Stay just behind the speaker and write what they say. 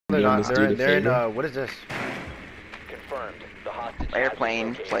They're in what is this? Confirmed. The hostage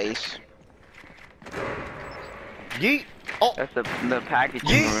Airplane place. Yeet! Oh! That's the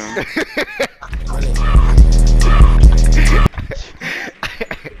packaging room.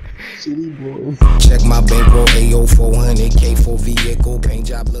 Check my bankroll, AO 400K for vehicle paint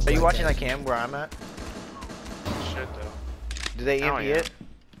job. Look. Are you watching that cam where I'm at? Shit though. Do they EMP it?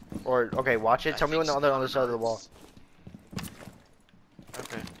 Or okay, watch it. Tell me when they're on the other side of the wall.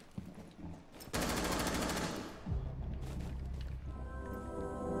 Okay.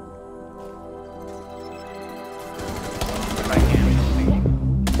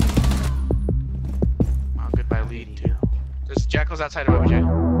 Oh, goodbye lead too. There's jackals outside of OJ.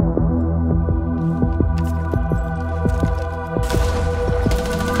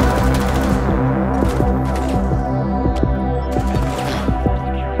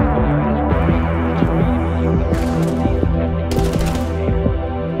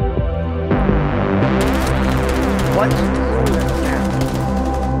 What?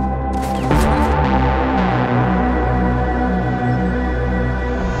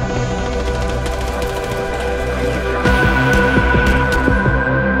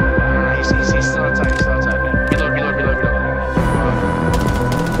 He's still outside, Reload.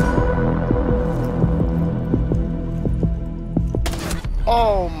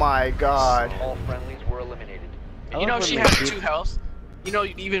 Oh my god. All friendlies were eliminated. You know she had 2 health. You know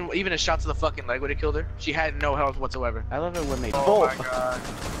even a shot to the fucking leg would have killed her. She had no health whatsoever. I love it when they Oh my god.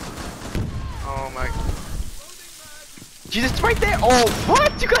 Oh my. Jesus, right there. Oh,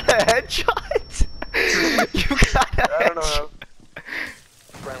 what? You got a headshot? You got a I don't know. headshot.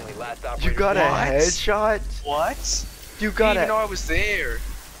 Friendly, last operator. You got a What? headshot? What? You I got didn't even know a. I was there.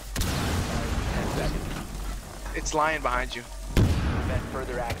 10 seconds. It's lying behind you. Prevent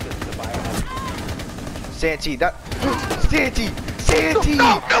further access to the biohazard. Santi, that. Santi! Santi!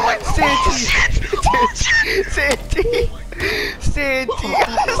 No, Santi! Santi!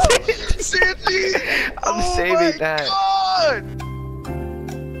 Sandy! I'm saving that. God!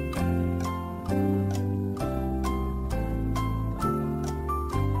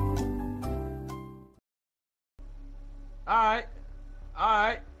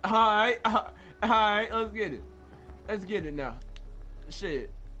 Alright, let's get it. Let's get it now. Shit.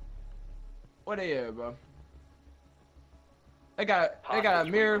 What they at, bro? They got a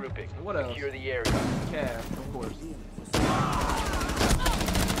Hostage mirror. regrouping. What else? Secure the area. Yeah, of course.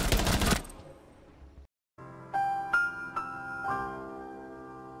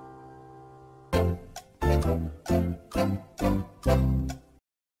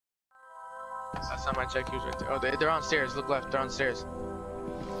 That's not my check who's right there. Oh, they're on stairs. Look left. They're on stairs.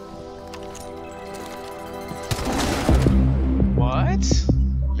 What?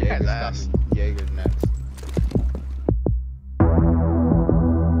 Jaeger's next.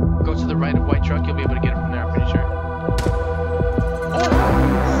 Go to the right of white truck. You'll be able to get it from there. I'm pretty sure. Oh,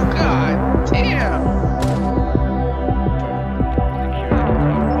 god damn!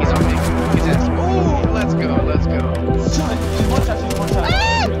 He's on me. He's ass. Ooh, let's go. Let's go. One touch.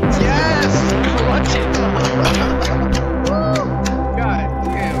 Yes! Watch it! God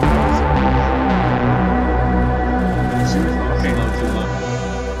damn.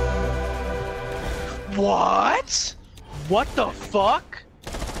 What? What the fuck?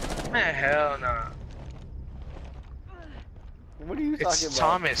 Man, hell nah. What are you talking It's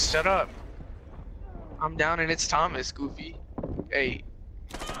about? Thomas, shut up. I'm down and it's Thomas, Goofy. Hey.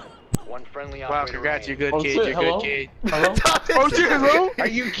 One friendly Wow, operator. congrats, you're remaining. good, kid. shit, You're hello? good, kid. Hello? Oh, shit, hello? Are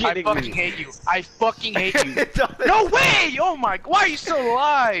you I kidding fucking me? hate you. I fucking hate you. No way! Oh my, why are you still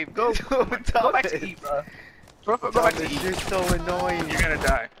alive? Go back to E, bro. Go back to E. You're so annoying. You're gonna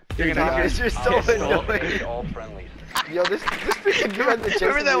die. You're gonna die. You're so annoying. All friendlies. Yo, this freaking dude the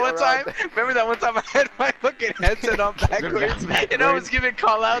Remember that one time? Remember that one time I had my fucking headset on backwards and I was giving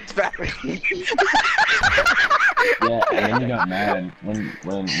call outs back. Yeah, and then you got mad when we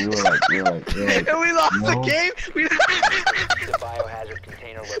were like, And we lost the game. The biohazard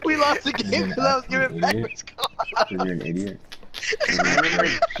container We lost the game because I was giving backwards call outs. you're an idiot. I remember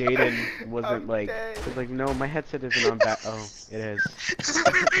Jaden wasn't like, was like, no, my headset isn't on back. Oh, it is.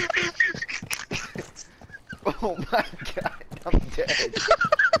 Oh my god, I'm dead.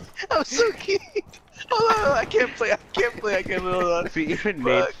 I'm so cute. Hold on, I can't play. Hold on. See, even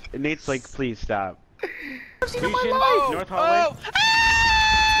Nate's like, please stop. Fusion, North hallway.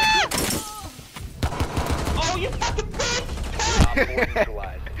 Oh, you fucking bitch! Op 4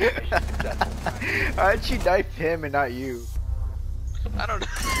 neutralized. Mission successful. How'd she knife him and not you? I don't know.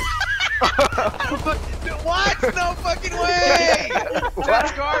 What? No fucking way!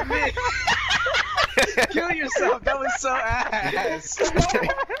 That's garbage! Kill yourself, that was so ass!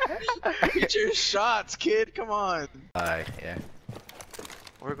 Get your shots, kid. Come on. Yeah.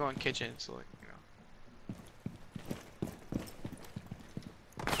 We're going kitchen, so like, you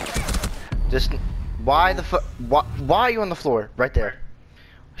know. Just why the fuck? Why are you on the floor right there?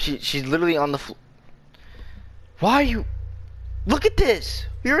 She's literally on the floor. Why are you? Look at this.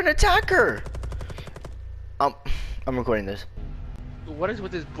 You're an attacker. I'm recording this. What is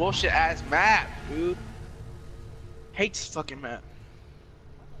with this bullshit ass map, dude? Hate this fucking map.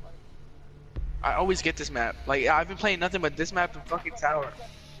 I always get this map. Like, I've been playing nothing but this map and fucking tower.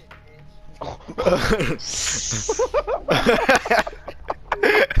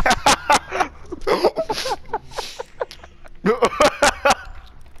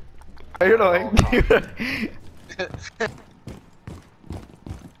 You're annoying.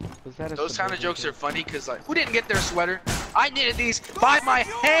 Those kind of jokes are funny because, like, who didn't get their sweater? I knitted these by my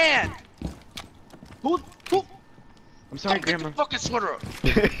hand. Who? I'm sorry, Don't get Grandma. the fucking sweater up.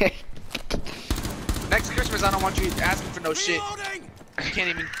 Next Christmas, I don't want you asking for no shit. You can't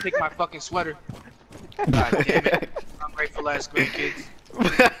even pick my fucking sweater. God damn it. Ungrateful ass grandkids.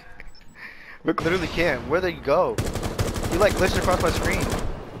 We literally can't. Where'd they go? You like glitched across my screen.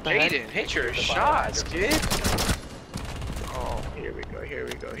 Jaden, hit your shots, kid. Oh, here we go. This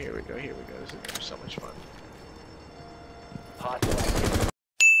is gonna be so much fun.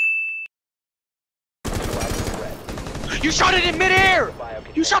 You shot it in midair!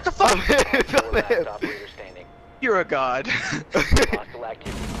 You shot the fuck! You're a god.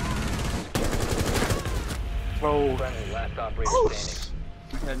 Bro.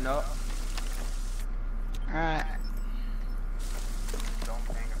 Heading up. Alright. Don't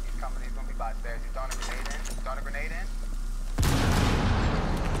bang him. He's coming. He's gonna be by stairs. He's throwing a grenade in. Throwing a grenade in.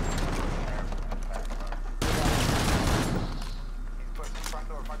 He's pushing front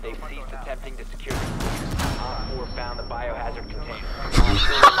door. They've Front door ceased now. attempting to secure the Op 4 found the biohazard container.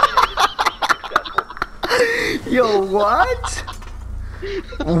 Successful. Yo, what?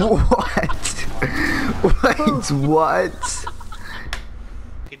 What? Wait, what?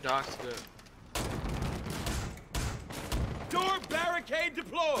 He docs good. Door barricade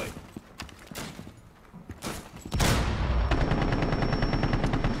deployed!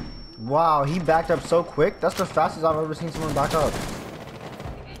 Wow, he backed up so quick. That's the fastest I've ever seen someone back up.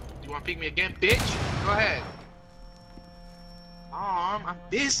 You wanna pick me again, bitch? Go ahead. I'm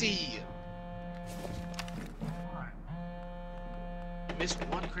busy. Alright. You missed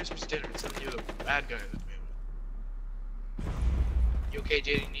one Christmas dinner. It's something you're the bad guy in the family. You okay,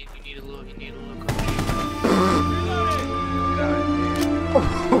 Jaden? You need a little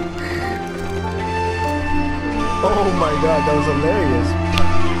Oh my god, that was hilarious.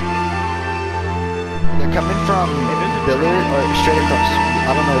 They're coming from Billard or straight across.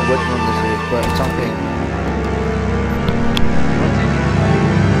 I don't know which one this is, but it's on pink.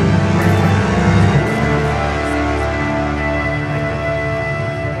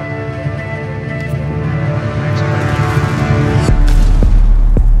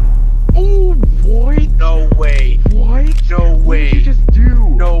 Oh boy, no way. What? No way. What did you just do?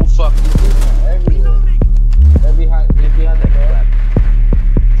 No fucking. They're behind the club.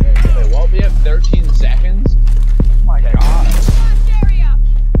 Wait, what? We have 13 seconds? Oh my god.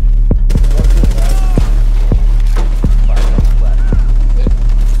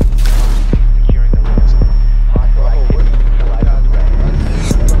 Securing the rooms. Hostile activity. Neutralizing threat.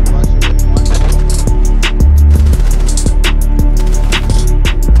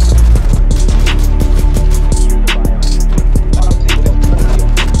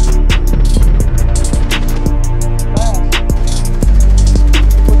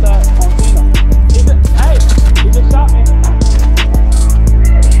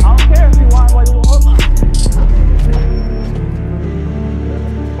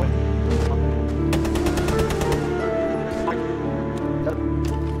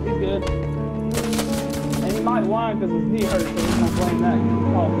 Because his knee hurt, so he's not playing that.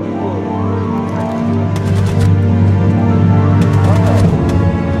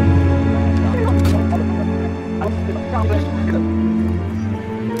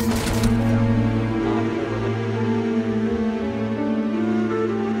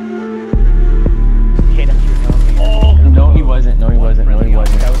 No, he wasn't. No, he wasn't. No, he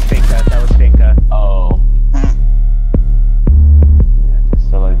wasn't. That was fake. That was fake. Oh.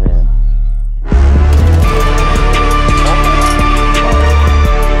 So like that.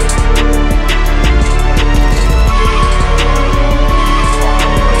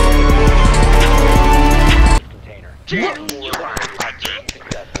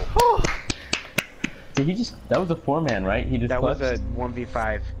 Did he just? That was a 4-man, right? He just. That was clutched? a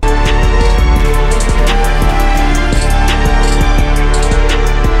 1v5.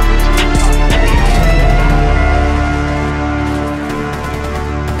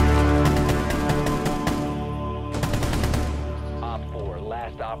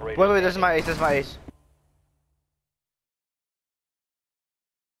 this is my ace. This is my ace.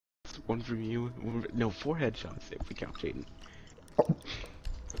 One from you. No, 4 headshots if we count Jaden.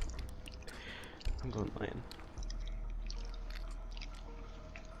 I'm going lion.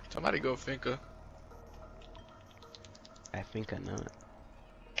 Somebody go Finka. I think I'm not.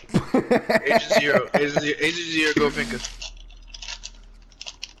 Agent Zero. Agent Zero, go Finka.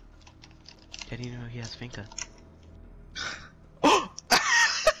 How do you know he has Finka?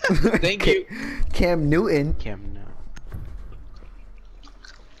 Thank you. Cam Newton. Cam, no.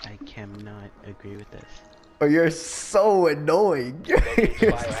 I cannot agree with this. Oh, you're so annoying.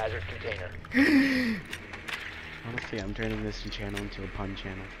 Biohazard container. Honestly, I'm turning this channel into a pun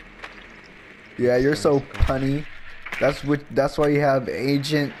channel. Yeah, you're so punny. That's why you have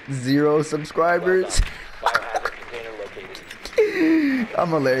Agent 0 subscribers. Biohazard container located. I'm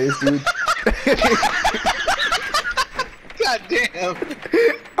hilarious, dude. God damn.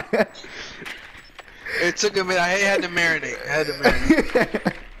 It took a minute. I had to marinate.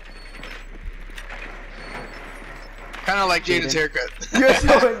 Kind of like Jaden's haircut. You're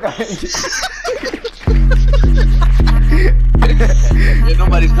so annoying.